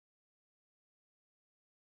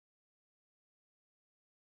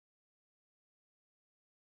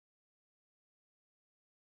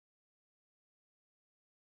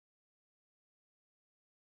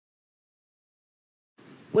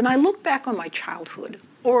When I look back on my childhood,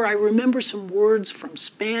 or I remember some words from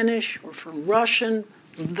Spanish or from Russian,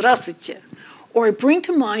 здравствуйте, or I bring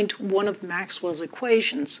to mind one of Maxwell's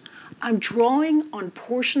equations, I'm drawing on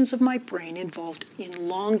portions of my brain involved in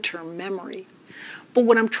long-term memory. But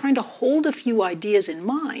when I'm trying to hold a few ideas in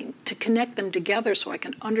mind to connect them together so I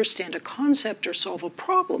can understand a concept or solve a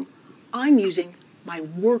problem, I'm using my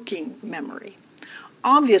working memory.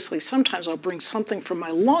 Obviously, sometimes I'll bring something from my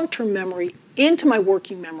long-term memory into my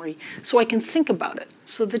working memory so I can think about it.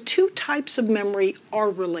 So the two types of memory are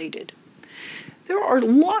related. There are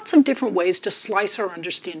lots of different ways to slice our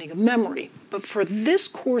understanding of memory, but for this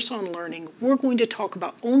course on learning, we're going to talk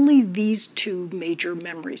about only these two major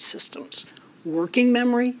memory systems: working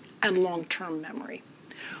memory and long-term memory.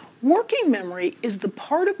 Working memory is the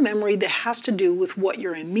part of memory that has to do with what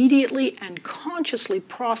you're immediately and consciously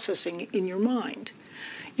processing in your mind.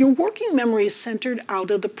 Your working memory is centered out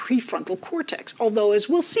of the prefrontal cortex, although, as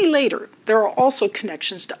we'll see later, there are also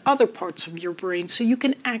connections to other parts of your brain so you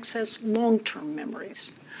can access long-term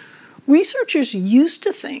memories. Researchers used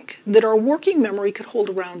to think that our working memory could hold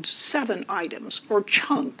around 7 items, or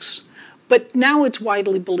chunks, but now it's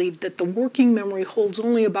widely believed that the working memory holds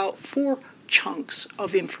only about 4 chunks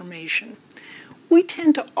of information. We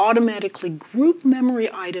tend to automatically group memory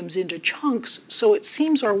items into chunks, so it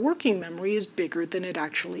seems our working memory is bigger than it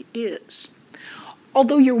actually is.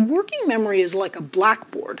 Although your working memory is like a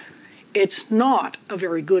blackboard, it's not a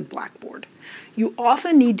very good blackboard. You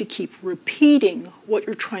often need to keep repeating what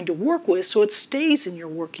you're trying to work with so it stays in your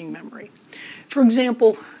working memory. For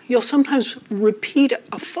example, you'll sometimes repeat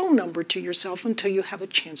a phone number to yourself until you have a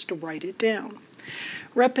chance to write it down.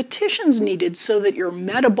 Repetition's needed so that your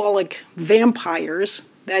metabolic vampires,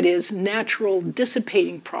 that is, natural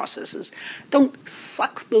dissipating processes, don't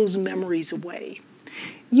suck those memories away.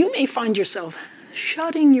 You may find yourself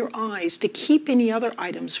shutting your eyes to keep any other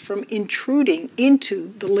items from intruding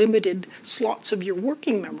into the limited slots of your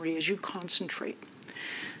working memory as you concentrate.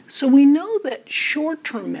 So we know that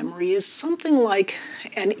short-term memory is something like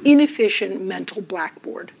an inefficient mental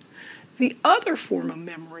blackboard. The other form of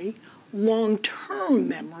memory, long-term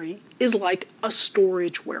memory, is like a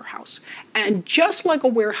storage warehouse. And just like a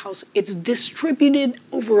warehouse, it's distributed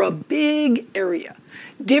over a big area.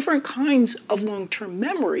 Different kinds of long-term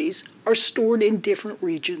memories are stored in different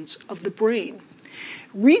regions of the brain.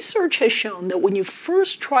 Research has shown that when you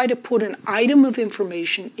first try to put an item of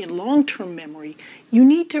information in long-term memory, you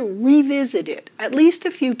need to revisit it at least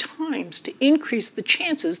a few times to increase the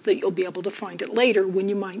chances that you'll be able to find it later when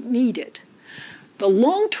you might need it. The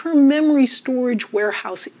long-term memory storage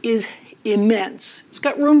warehouse is immense. It's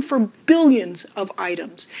got room for billions of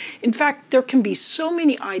items. In fact, there can be so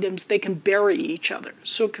many items they can bury each other,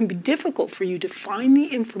 so it can be difficult for you to find the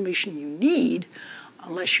information you need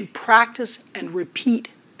unless you practice and repeat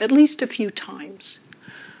at least a few times.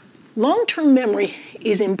 Long-term memory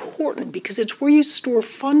is important because it's where you store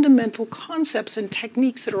fundamental concepts and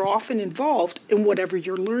techniques that are often involved in whatever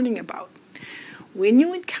you're learning about. When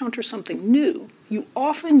you encounter something new, you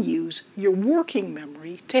often use your working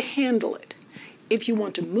memory to handle it. If you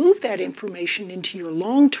want to move that information into your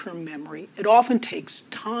long-term memory, it often takes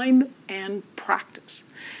time and practice.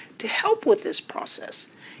 To help with this process,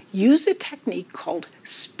 use a technique called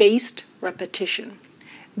spaced repetition.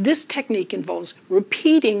 This technique involves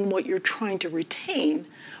repeating what you're trying to retain,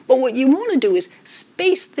 but what you want to do is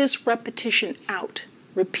space this repetition out.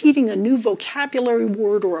 Repeating a new vocabulary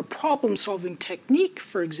word or a problem-solving technique,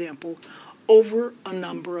 for example, over a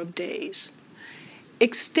number of days.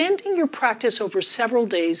 Extending your practice over several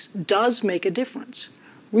days does make a difference.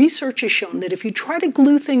 Research has shown that if you try to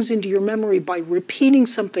glue things into your memory by repeating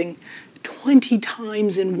something 20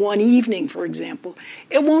 times in one evening, for example,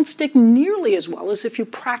 it won't stick nearly as well as if you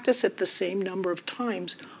practice it the same number of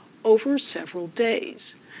times over several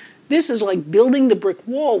days. This is like building the brick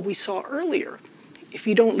wall we saw earlier. If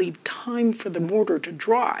you don't leave time for the mortar to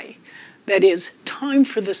dry, that is, time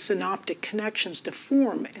for the synaptic connections to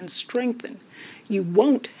form and strengthen, you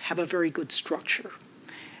won't have a very good structure.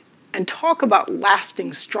 And talk about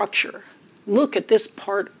lasting structure. Look at this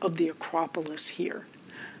part of the Acropolis here.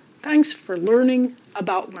 Thanks for learning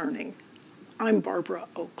about learning. I'm Barbara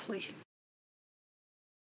Oakley.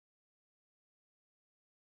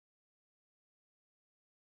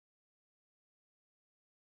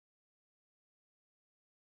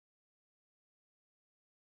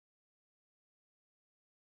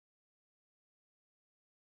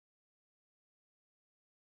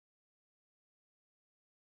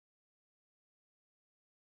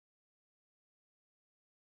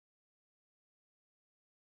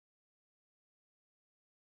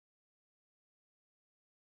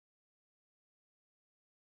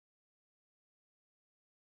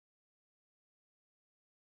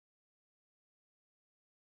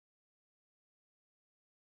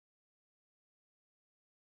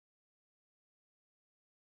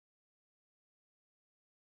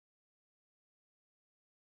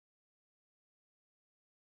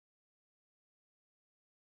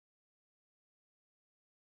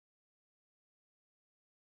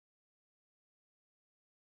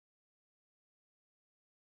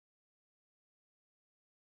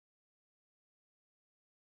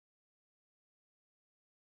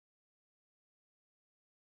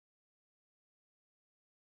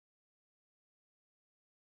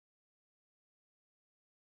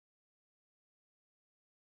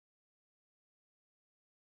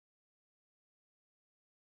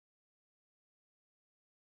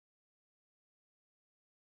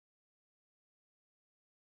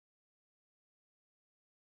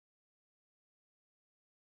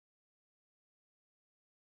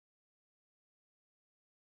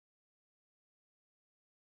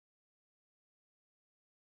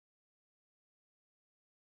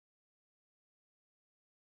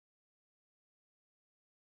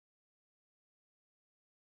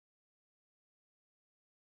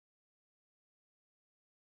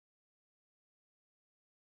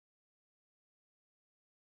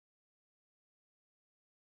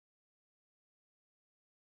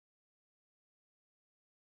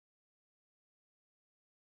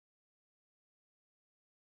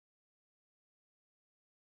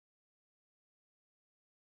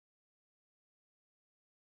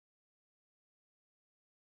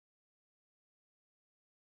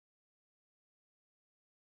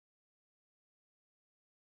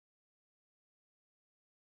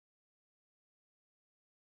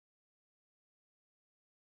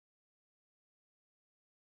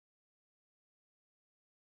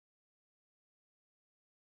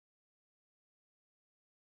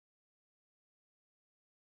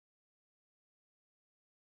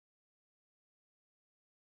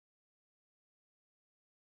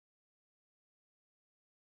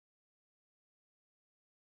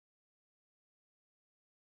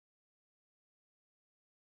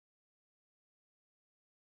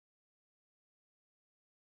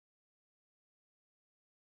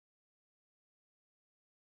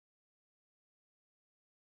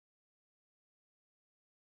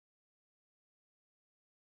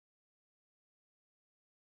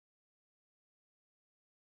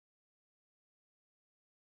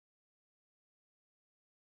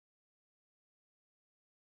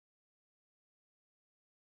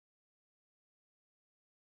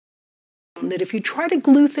 that if you try to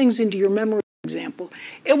glue things into your memory, for example,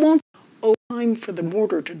 it won't take time for the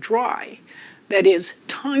mortar to dry. That is,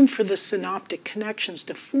 time for the synaptic connections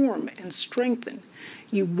to form and strengthen.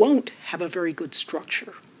 You won't have a very good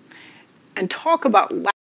structure. And talk about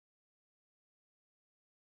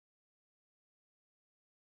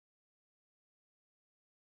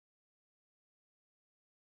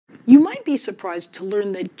you might be surprised to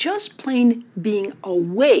learn that just plain being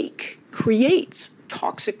awake creates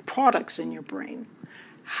toxic products in your brain.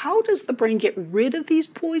 How does the brain get rid of these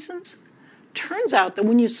poisons? Turns out that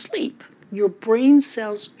when you sleep, your brain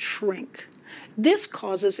cells shrink. This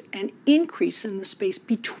causes an increase in the space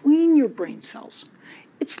between your brain cells.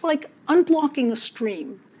 It's like unblocking a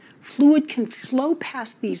stream. Fluid can flow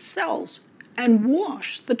past these cells and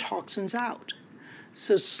wash the toxins out.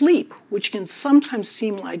 So sleep, which can sometimes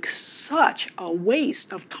seem like such a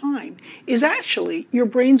waste of time, is actually your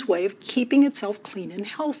brain's way of keeping itself clean and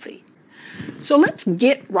healthy. So let's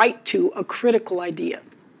get right to a critical idea.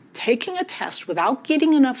 Taking a test without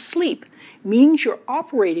getting enough sleep means you're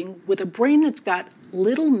operating with a brain that's got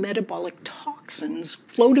little metabolic toxins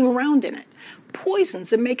floating around in it, poisons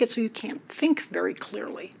that make it so you can't think very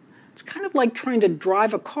clearly. It's kind of like trying to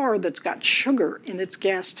drive a car that's got sugar in its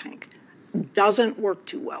gas tank. Doesn't work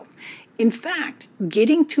too well. In fact,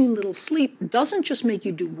 getting too little sleep doesn't just make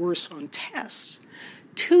you do worse on tests.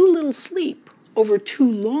 Too little sleep over too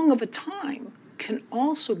long of a time can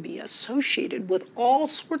also be associated with all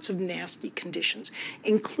sorts of nasty conditions,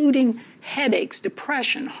 including headaches,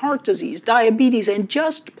 depression, heart disease, diabetes, and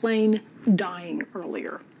just plain dying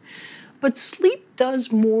earlier. But sleep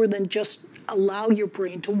does more than just allow your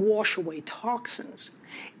brain to wash away toxins.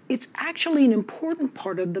 It's actually an important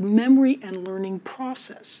part of the memory and learning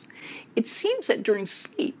process. It seems that during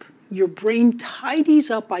sleep, your brain tidies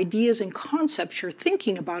up ideas and concepts you're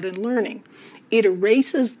thinking about and learning. It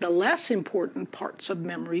erases the less important parts of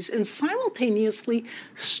memories and simultaneously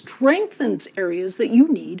strengthens areas that you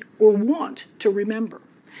need or want to remember.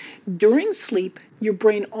 During sleep, your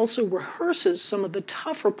brain also rehearses some of the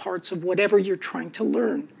tougher parts of whatever you're trying to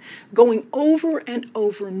learn, going over and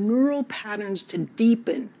over neural patterns to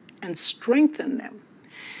deepen and strengthen them.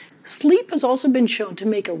 Sleep has also been shown to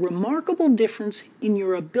make a remarkable difference in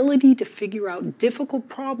your ability to figure out difficult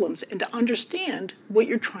problems and to understand what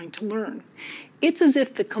you're trying to learn. It's as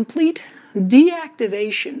if the complete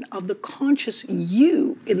deactivation of the conscious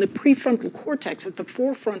you in the prefrontal cortex at the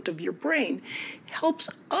forefront of your brain helps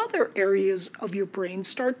other areas of your brain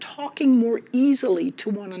start talking more easily to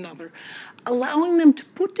one another, allowing them to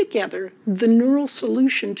put together the neural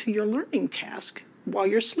solution to your learning task while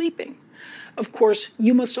you're sleeping. Of course,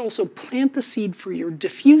 you must also plant the seed for your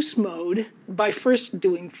diffuse mode by first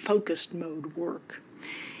doing focused mode work.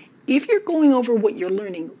 If you're going over what you're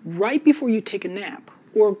learning right before you take a nap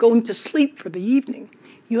or going to sleep for the evening,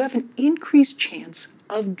 you have an increased chance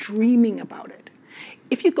of dreaming about it.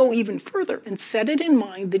 If you go even further and set it in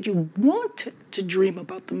mind that you want to dream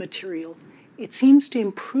about the material, it seems to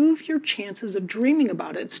improve your chances of dreaming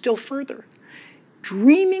about it still further.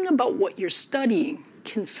 Dreaming about what you're studying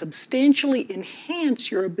can substantially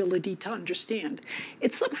enhance your ability to understand.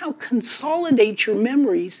 It somehow consolidates your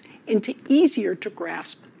memories into easier to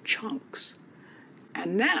grasp chunks.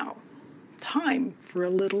 And now, time for a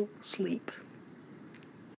little sleep.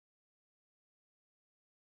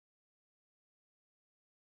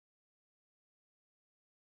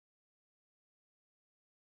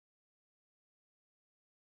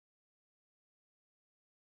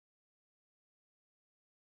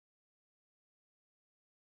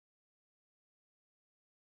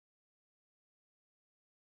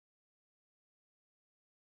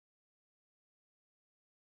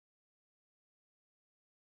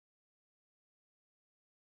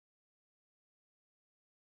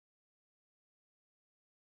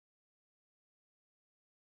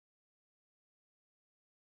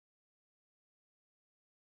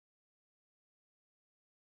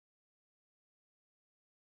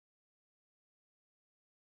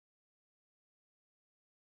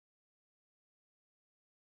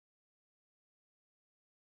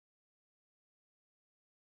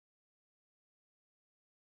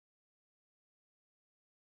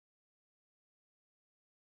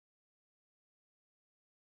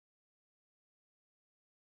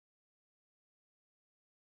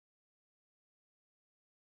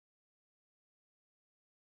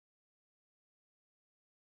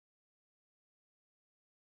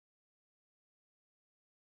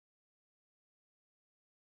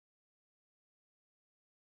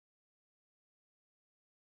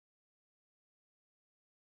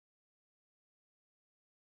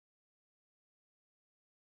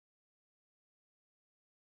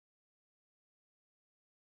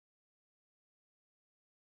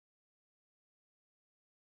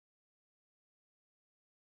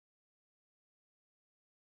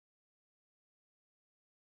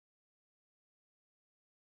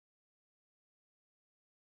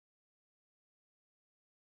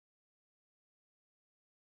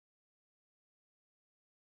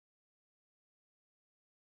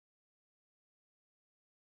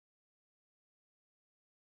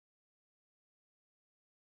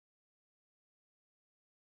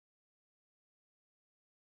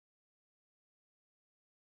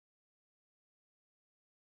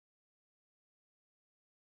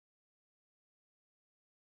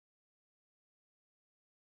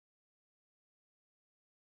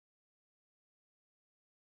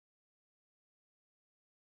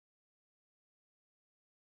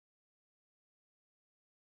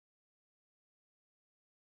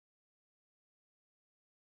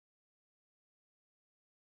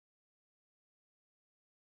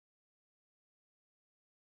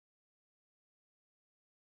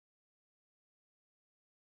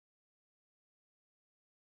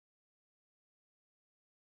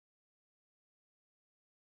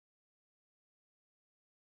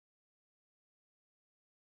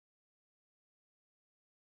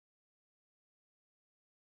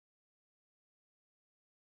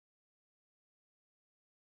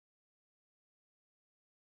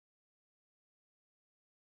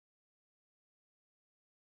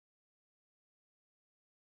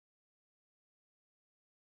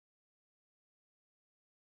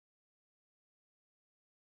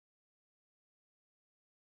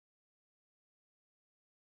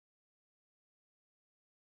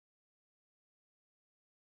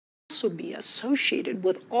 also be associated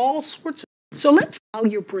with all sorts of. So let's allow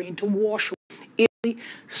your brain to wash away. It really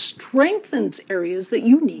strengthens areas that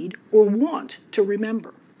you need or want to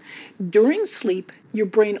remember. During sleep, your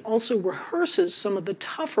brain also rehearses some of the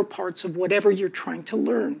tougher parts of whatever you're trying to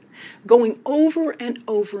learn, going over and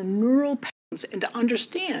over neural patterns and to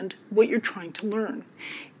understand what you're trying to learn.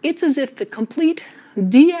 It's as if the complete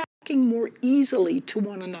de-asking more easily to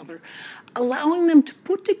one another, allowing them to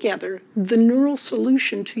put together the neural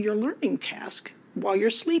solution to your learning task while you're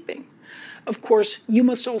sleeping. Of course, you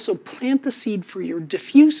must also plant the seed for your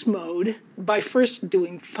diffuse mode by first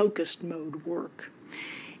doing focused mode work.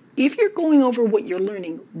 If you're going over what you're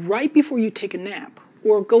learning right before you take a nap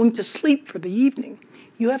or going to sleep for the evening,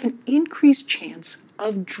 you have an increased chance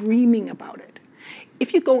of dreaming about it.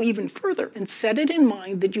 If you go even further and set it in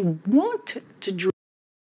mind that you want to dream.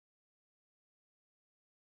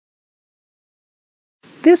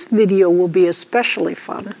 This video will be especially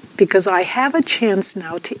fun because I have a chance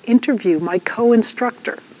now to interview my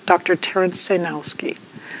co-instructor, Dr. Terence Sejnowski.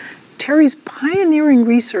 Terry's pioneering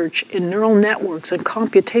research in neural networks and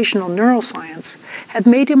computational neuroscience have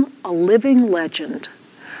made him a living legend.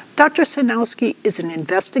 Dr. Sejnowski is an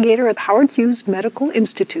investigator at Howard Hughes Medical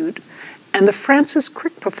Institute and the Francis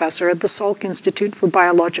Crick Professor at the Salk Institute for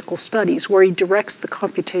Biological Studies, where he directs the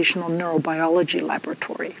Computational Neurobiology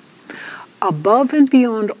Laboratory. Above and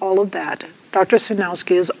beyond all of that, Dr.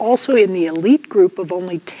 Sejnowski is also in the elite group of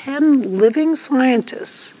only 10 living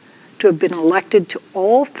scientists to have been elected to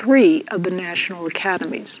all 3 of the national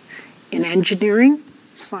academies in engineering,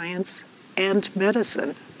 science, and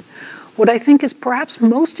medicine. What I think is perhaps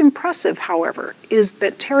most impressive, however, is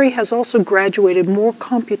that Terry has also graduated more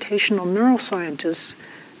computational neuroscientists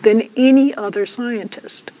than any other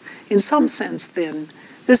scientist. In some sense, then,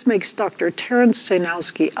 this makes Dr. Terence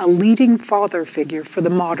Sejnowski a leading father figure for the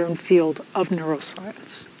modern field of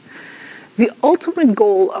neuroscience. The ultimate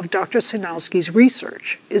goal of Dr. Sejnowski's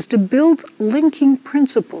research is to build linking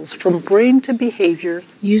principles from brain to behavior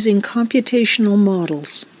using computational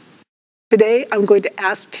models. Today, I'm going to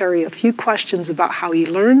ask Terry a few questions about how he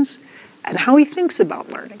learns and how he thinks about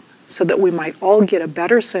learning, so that we might all get a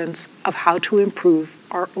better sense of how to improve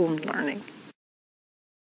our own learning.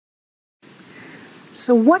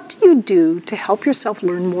 So what do you do to help yourself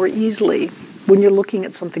learn more easily when you're looking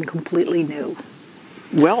at something completely new?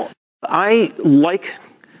 Well, I like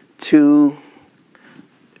to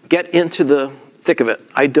get into the thick of it.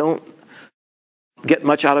 I don't get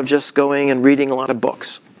much out of just going and reading a lot of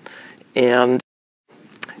books. And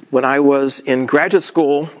when I was in graduate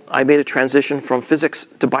school, I made a transition from physics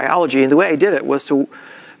to biology, and the way I did it was to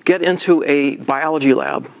get into a biology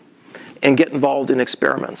lab and get involved in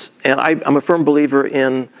experiments. And I'm a firm believer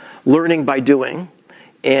in learning by doing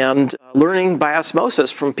and learning by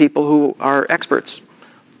osmosis from people who are experts.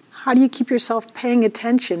 How do you keep yourself paying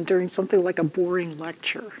attention during something like a boring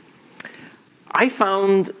lecture? I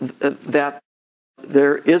found that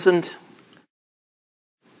there isn't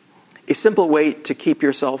a simple way to keep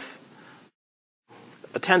yourself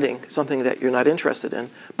attending something that you're not interested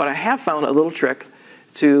in, but I have found a little trick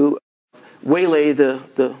to waylay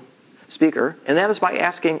the speaker, and that is by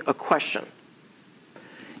asking a question.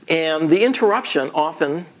 And the interruption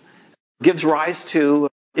often gives rise to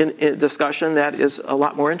a discussion that is a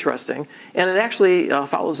lot more interesting, and it actually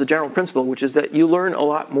follows the general principle, which is that you learn a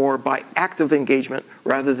lot more by active engagement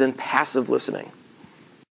rather than passive listening.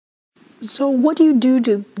 So what do you do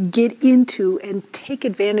to get into and take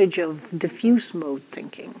advantage of diffuse mode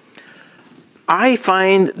thinking? I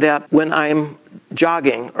find that when I'm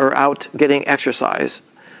jogging or out getting exercise,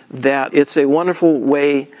 that it's a wonderful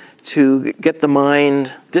way to get the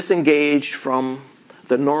mind disengaged from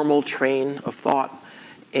the normal train of thought.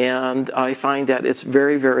 And I find that it's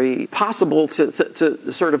very, very possible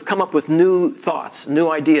to sort of come up with new thoughts, new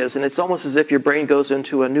ideas. And it's almost as if your brain goes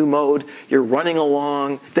into a new mode. You're running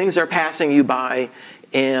along, things are passing you by,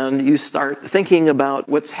 and you start thinking about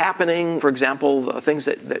what's happening. For example, the things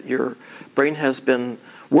that your brain has been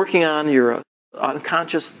working on, your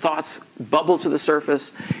unconscious thoughts bubble to the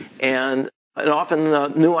surface, and often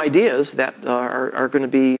new ideas that are going to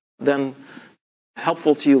be then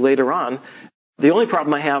helpful to you later on. The only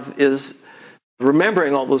problem I have is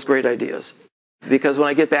remembering all those great ideas, because when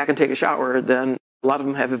I get back and take a shower, then a lot of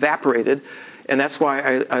them have evaporated, and that's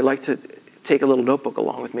why I like to take a little notebook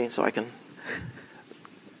along with me so I can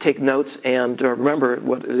take notes and remember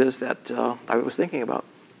what it is that I was thinking about.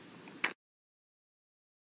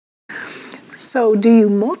 So do you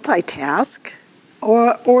multitask?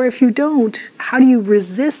 Or if you don't, how do you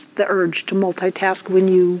resist the urge to multitask when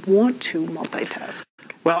you want to multitask?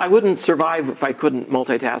 Well, I wouldn't survive if I couldn't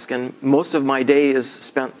multitask, and most of my day is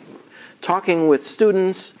spent talking with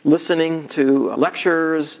students, listening to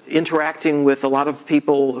lectures, interacting with a lot of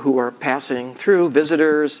people who are passing through,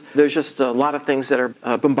 visitors. There's just a lot of things that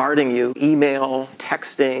are bombarding you, email,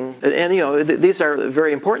 texting, and you know, these are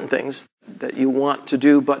very important things that you want to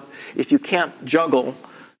do, but if you can't juggle,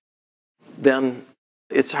 then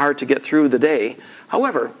it's hard to get through the day.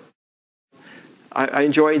 However, I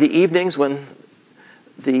enjoy the evenings when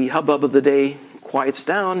the hubbub of the day quiets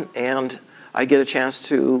down and I get a chance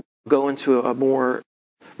to go into a more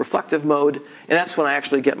reflective mode, and that's when I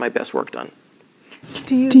actually get my best work done.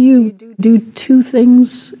 Do you do two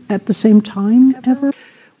things at the same time ever?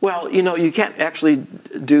 Well, you know, you can't actually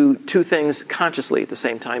do two things consciously at the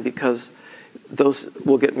same time because those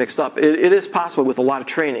will get mixed up. It is possible with a lot of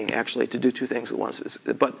training, actually, to do two things at once,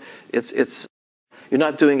 but you're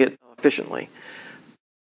not doing it efficiently.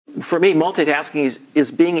 For me, multitasking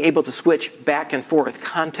is being able to switch back and forth,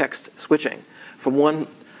 context switching from one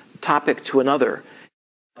topic to another.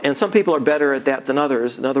 And some people are better at that than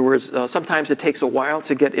others. In other words, sometimes it takes a while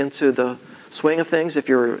to get into the swing of things. If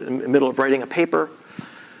you're in the middle of writing a paper,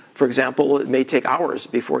 for example, it may take hours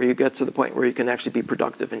before you get to the point where you can actually be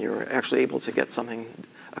productive and you're actually able to get something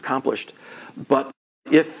accomplished. But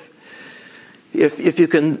if you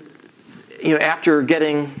can, you know, after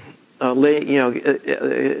getting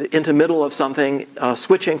into middle of something,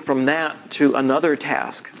 switching from that to another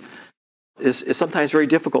task is sometimes very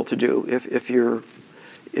difficult to do if you're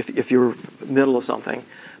middle of something.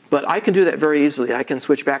 But I can do that very easily. I can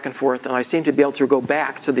switch back and forth, and I seem to be able to go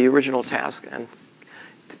back to the original task and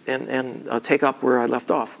take up where I left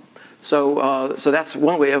off. So that's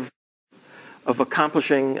one way of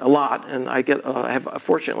accomplishing a lot. And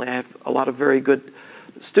fortunately, I have a lot of very good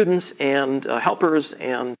students and helpers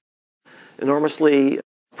and enormously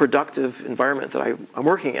productive environment that I'm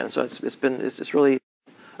working in. So it's really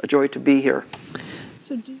a joy to be here.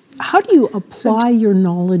 So how do you apply your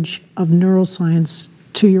knowledge of neuroscience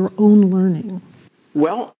to your own learning?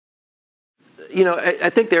 Well, you know, I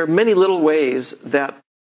think there are many little ways that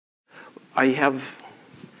I have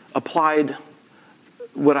applied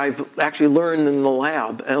what I've actually learned in the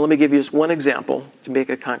lab. And let me give you just one example to make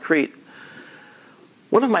it concrete.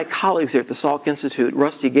 One of my colleagues here at the Salk Institute,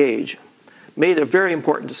 Rusty Gage, made a very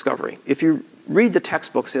important discovery. If you read the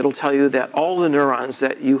textbooks, it'll tell you that all the neurons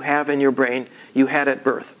that you have in your brain, you had at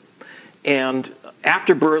birth. And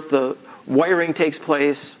after birth, the wiring takes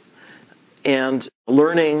place, and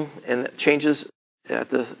learning and changes at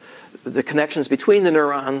the connections between the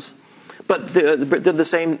neurons, but they're the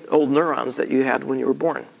same old neurons that you had when you were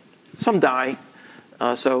born. Some die,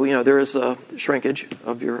 so you know there is a shrinkage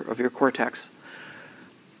of your cortex.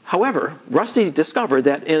 However, Rusty discovered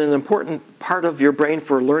that in an important part of your brain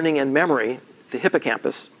for learning and memory, the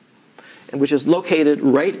hippocampus, which is located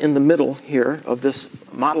right in the middle here of this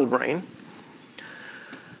model brain,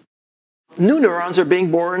 new neurons are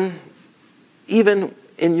being born even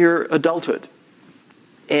in your adulthood.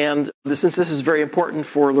 And since this is very important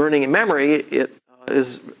for learning and memory, it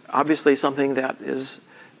is obviously something that is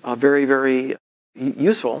very, very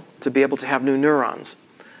useful to be able to have new neurons.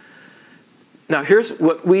 Now, here's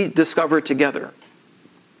what we discovered together.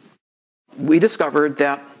 We discovered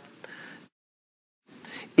that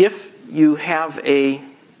if you have an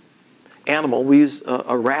animal, we use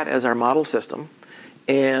a rat as our model system,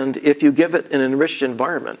 and if you give it an enriched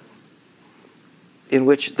environment in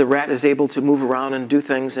which the rat is able to move around and do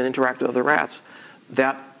things and interact with other rats,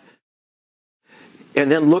 and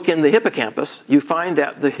then look in the hippocampus, you find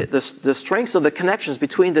that the strengths of the connections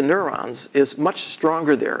between the neurons is much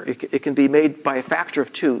stronger there. It can be made by a factor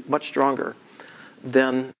of 2, much stronger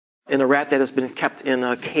than in a rat that has been kept in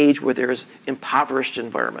a cage where there's impoverished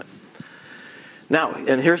environment. Now,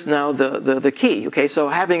 and here's now the key. Okay, so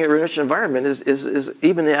having a enriched environment is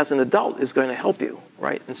even as an adult is going to help you,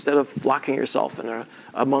 right? Instead of locking yourself in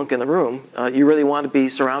a monk in the room, you really want to be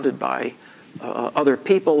surrounded by other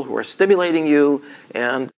people who are stimulating you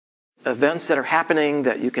and events that are happening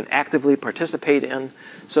that you can actively participate in.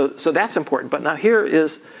 So that's important. But now here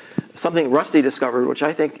is something Rusty discovered, which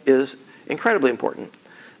I think is incredibly important,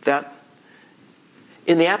 that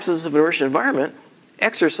in the absence of an enriched environment,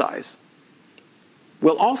 exercise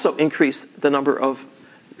will also increase the number of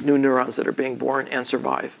new neurons that are being born and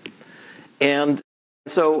survive. And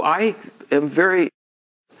so I am very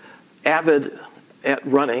avid at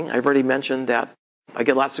running. I've already mentioned that I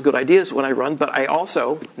get lots of good ideas when I run, but I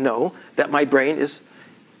also know that my brain is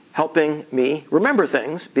helping me remember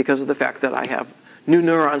things because of the fact that I have new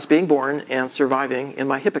neurons being born and surviving in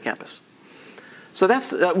my hippocampus. So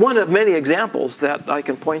that's one of many examples that I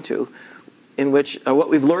can point to in which what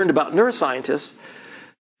we've learned about neuroscientists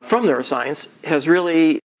from neuroscience has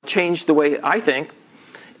really changed the way I think.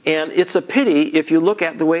 And it's a pity if you look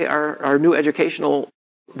at the way our new educational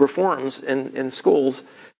reforms in schools,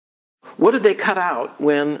 what did they cut out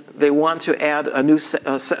when they want to add a new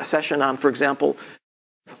session on, for example,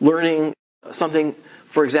 learning something,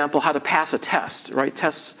 for example, how to pass a test, right?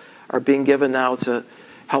 Tests are being given now to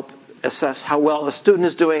help assess how well a student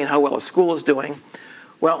is doing and how well a school is doing.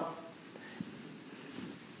 Well,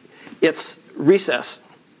 it's recess.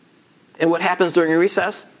 And what happens during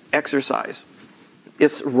recess? Exercise.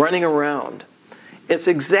 It's running around. It's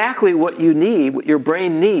exactly what you need, what your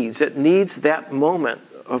brain needs. It needs that moment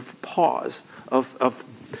of pause, of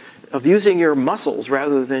using your muscles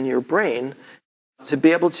rather than your brain to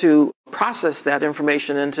be able to process that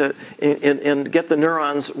information and get the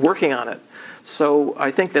neurons working on it. So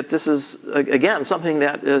I think that this is, again, something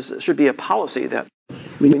that should be a policy, that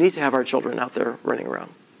we need to have our children out there running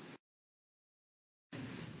around.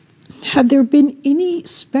 Have there been any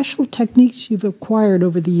special techniques you've acquired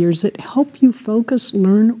over the years that help you focus,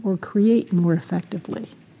 learn, or create more effectively?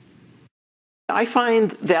 I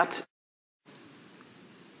find that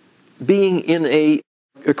being in a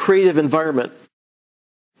creative environment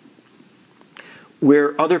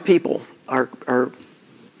where other people are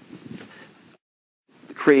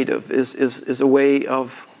creative is a way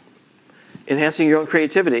of enhancing your own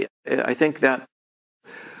creativity. I think that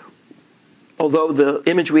although the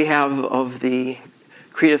image we have of the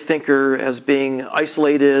creative thinker as being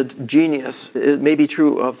isolated genius, it may be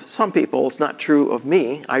true of some people, it's not true of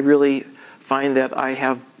me. I really find that I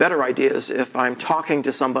have better ideas if I'm talking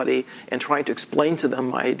to somebody and trying to explain to them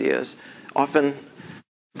my ideas. Often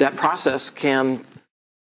that process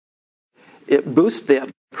it boosts that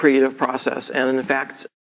creative process. And in fact,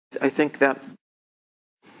 I think that,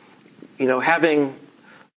 having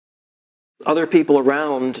other people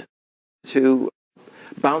around to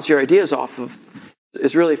bounce your ideas off of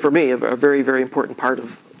is really, for me, a very, very important part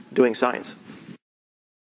of doing science.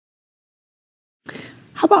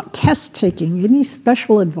 How about test taking? Any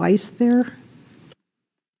special advice there?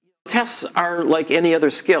 Tests are like any other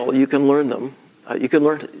skill. You can learn them. You can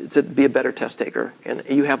learn to be a better test taker, and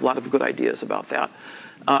you have a lot of good ideas about that.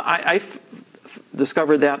 I've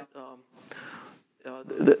discovered that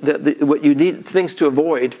what you need, things to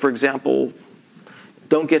avoid, for example,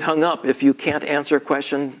 don't get hung up. If you can't answer a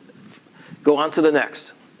question, go on to the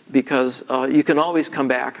next, because you can always come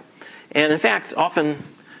back. And in fact, often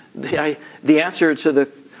the answer to the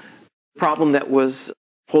problem that was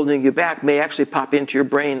holding you back may actually pop into your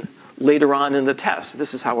brain later on in the test.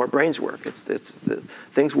 This is how our brains work.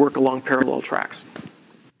 Things work along parallel tracks.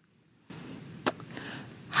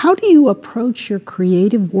 How do you approach your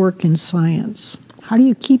creative work in science? How do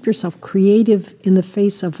you keep yourself creative in the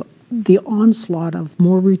face of the onslaught of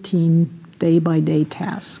more routine day-by-day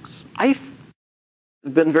tasks? I've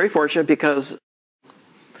been very fortunate because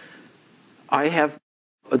I have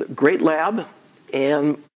a great lab,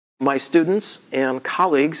 and my students and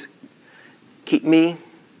colleagues keep me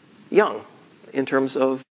young in terms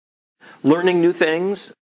of learning new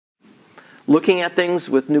things, looking at things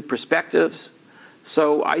with new perspectives.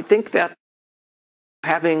 So I think that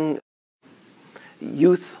having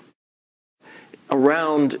youth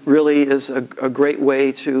around really is a great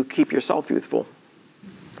way to keep yourself youthful.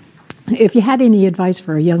 If you had any advice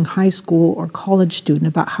for a young high school or college student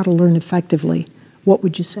about how to learn effectively, what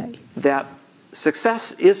would you say? That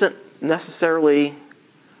success isn't necessarily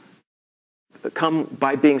come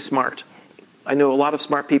by being smart. I know a lot of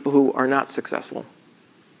smart people who are not successful.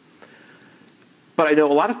 But I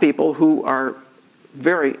know a lot of people who are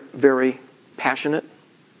very, very passionate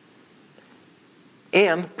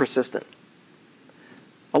and persistent.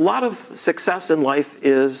 A lot of success in life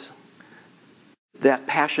is that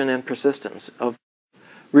passion and persistence of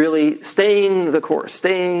really staying the course,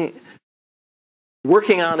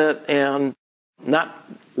 working on it and not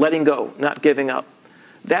letting go, not giving up.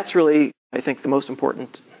 That's really, I think, the most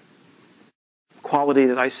important quality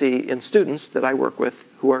that I see in students that I work with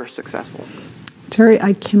who are successful. Terry,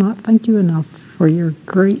 I cannot thank you enough for your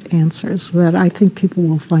great answers that I think people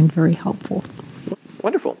will find very helpful.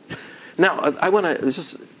 Wonderful. Now, I want to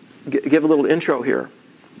just give a little intro here.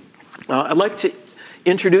 I'd like to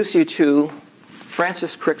introduce you to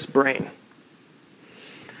Francis Crick's brain.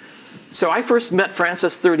 So I first met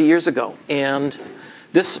Francis 30 years ago, and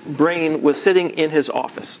this brain was sitting in his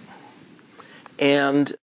office.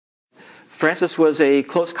 And Francis was a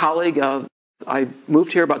close colleague of, I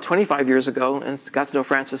moved here about 25 years ago and got to know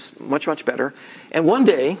Francis much, much better. And one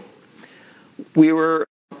day, we were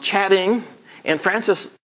chatting, and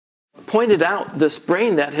Francis pointed out this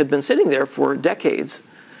brain that had been sitting there for decades.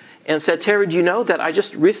 and said, Terry, do you know that I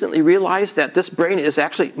just recently realized that this brain is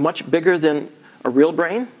actually much bigger than a real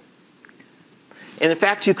brain? And in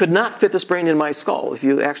fact, you could not fit this brain in my skull if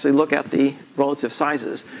you actually look at the relative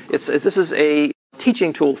sizes. This is a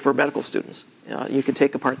teaching tool for medical students. You can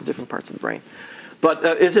take apart the different parts of the brain. But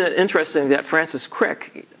isn't it interesting that Francis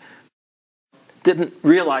Crick didn't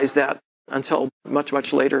realize that until much,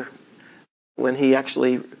 much later when he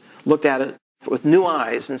actually looked at it with new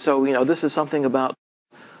eyes. And so, this is something about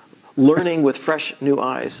learning with fresh new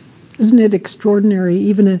eyes. Isn't it extraordinary?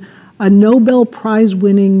 Even a Nobel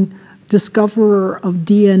Prize-winning discoverer of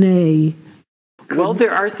DNA. Well,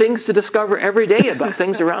 there are things to discover every day about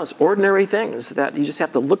things around us, ordinary things that you just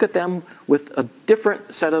have to look at them with a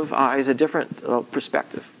different set of eyes, a different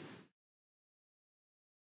perspective.